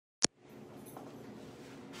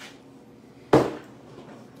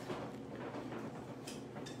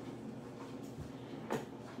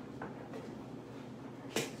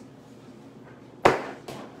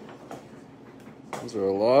Those are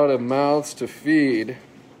a lot of mouths to feed.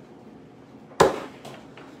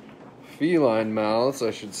 Feline mouths,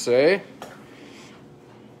 I should say.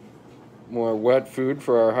 More wet food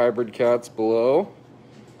for our hybrid cats below.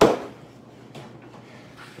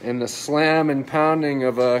 And the slam and pounding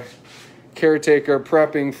of a caretaker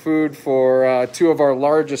prepping food for two of our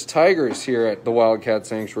largest tigers here at the Wildcat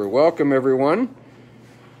Sanctuary. Welcome, everyone.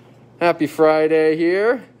 Happy Friday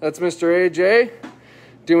here. That's Mr. AJ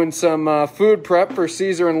doing some food prep for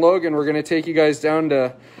Caesar and Logan. We're going to take you guys down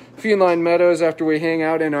to Feline Meadows after we hang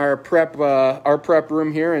out in our prep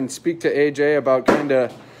room here and speak to AJ about kind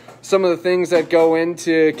of some of the things that go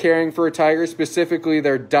into caring for a tiger, specifically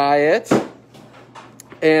their diet.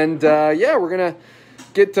 And yeah, we're going to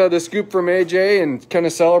get the scoop from AJ and kind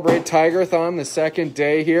of celebrate Tiger-thon the second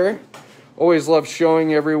day here. Always love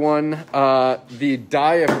showing everyone the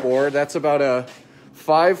diet board. That's about a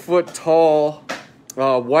 5-foot tall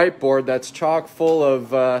whiteboard that's chock full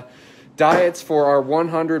of diets for our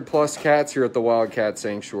 100 plus cats here at the Wildcat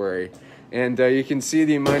Sanctuary. And you can see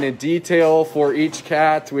the amount of detail for each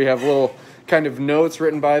cat. We have little kind of notes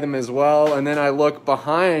written by them as well. And then I look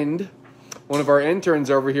behind one of our interns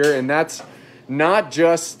over here, and that's not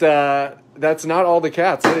just that's not all the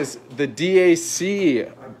cats. It is the DAC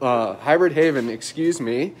Hybrid Haven, excuse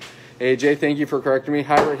me. AJ, thank you for correcting me.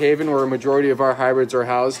 Hybrid Haven, where a majority of our hybrids are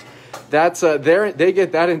housed. That's they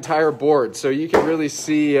get that entire board, so you can really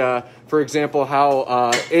see, for example,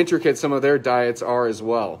 how intricate some of their diets are as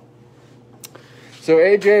well. So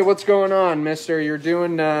AJ, what's going on, mister? You're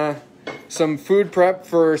doing some food prep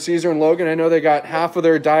for Caesar and Logan. I know they got half of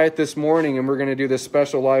their diet this morning, and we're going to do this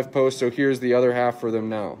special live post, so here's the other half for them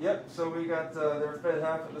now. Yep, so we got their fed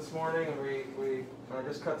half of this morning, and we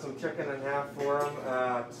just cut some chicken in half for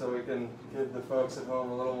them, so we can give the folks at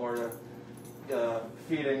home a little more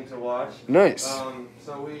feeding to watch. Nice.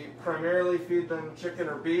 So we primarily feed them chicken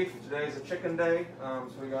or beef. Today's a chicken day,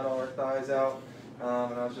 so we got all our thighs out, and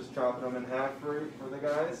I was just chopping them in half for the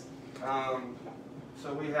guys.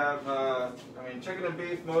 So we have, chicken and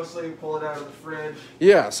beef mostly, pull it out of the fridge.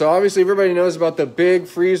 Yeah, so obviously everybody knows about the big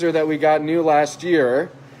freezer that we got new last year.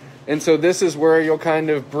 And so this is where you'll kind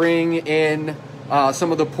of bring in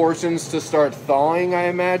some of the portions to start thawing, I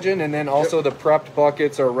imagine. And then also the prepped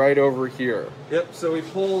buckets are right over here. Yep, so we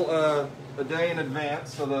pull a day in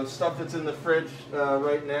advance. So the stuff that's in the fridge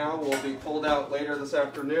right now will be pulled out later this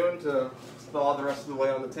afternoon to thaw the rest of the way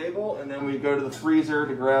on the table, and then we go to the freezer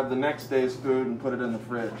to grab the next day's food and put it in the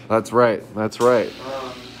fridge. That's right. That's right.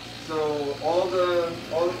 So all the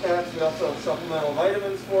cats, we also have supplemental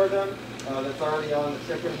vitamins for them. That's already on the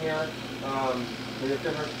chicken here. We have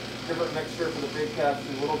different mixture for the big cats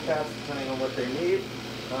and little cats depending on what they need.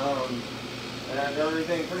 And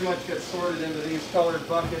everything pretty much gets sorted into these colored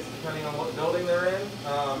buckets depending on what building they're in.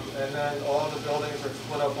 And then all the buildings are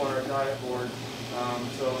split up on our diet board.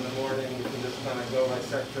 So in the morning we can just kind of go by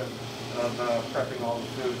section of prepping all the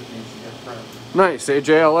food that needs to get prepped. Nice,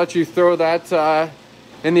 AJ. I'll let you throw that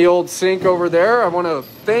in the old sink over there. I want to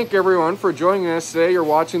thank everyone for joining us today. You're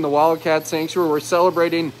watching the Wildcat Sanctuary. We're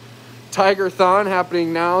celebrating Tiger-thon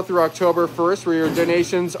happening now through October 1st, where your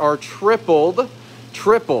donations are tripled.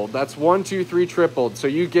 That's 1, 2, 3 tripled. So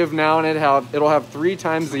you give now and it'll have 3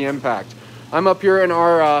 times the impact. I'm up here in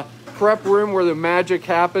our prep room where the magic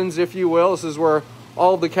happens, if you will. This is where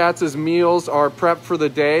all of the cats' meals are prepped for the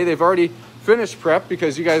day. They've already finished prep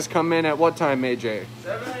because you guys come in at what time, AJ?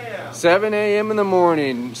 7 a.m. 7 a.m. in the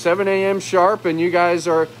morning, 7 a.m. sharp, and you guys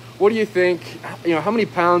are, what do you think, how many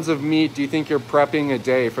pounds of meat do you think you're prepping a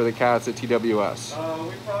day for the cats at TWS?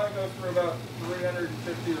 We probably go for about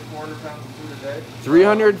 350 to 400 pounds of food a day.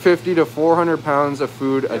 350 to 400 pounds of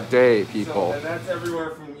food a day, people. So, and that's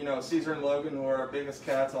everywhere from, Caesar and Logan, who are our biggest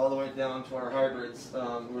cats, all the way down to our hybrids, who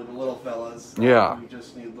are the little fellas. Yeah. Who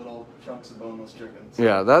just need little chunks of boneless chicken.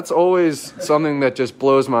 Yeah, that's always something that just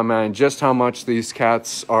blows my mind, just how much these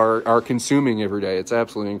cats are consuming every day. It's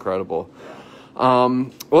absolutely incredible.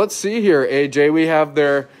 Let's see here, AJ. We have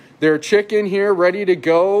their chicken here ready to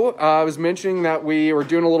go. I was mentioning that we were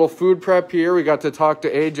doing a little food prep here. We got to talk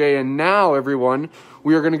to AJ, and now, everyone,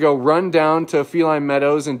 we are going to go run down to Feline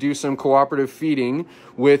Meadows and do some cooperative feeding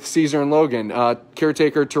with Caesar and Logan.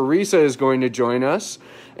 Caretaker Teresa is going to join us.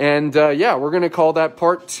 And yeah, we're going to call that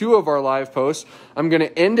part 2 of our live post. I'm going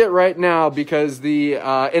to end it right now because the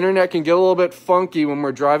internet can get a little bit funky when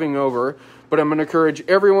we're driving over. But I'm going to encourage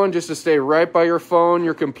everyone just to stay right by your phone,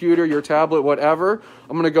 your computer, your tablet, whatever.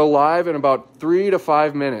 I'm going to go live in about 3 to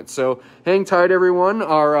 5 minutes. So hang tight, everyone.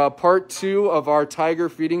 Our part 2 of our tiger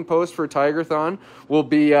feeding post for Tiger-thon will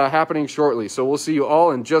be happening shortly. So we'll see you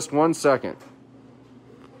all in just 1 second.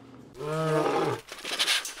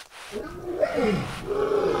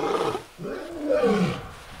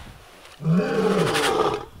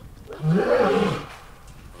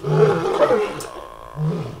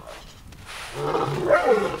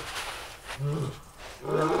 Woo!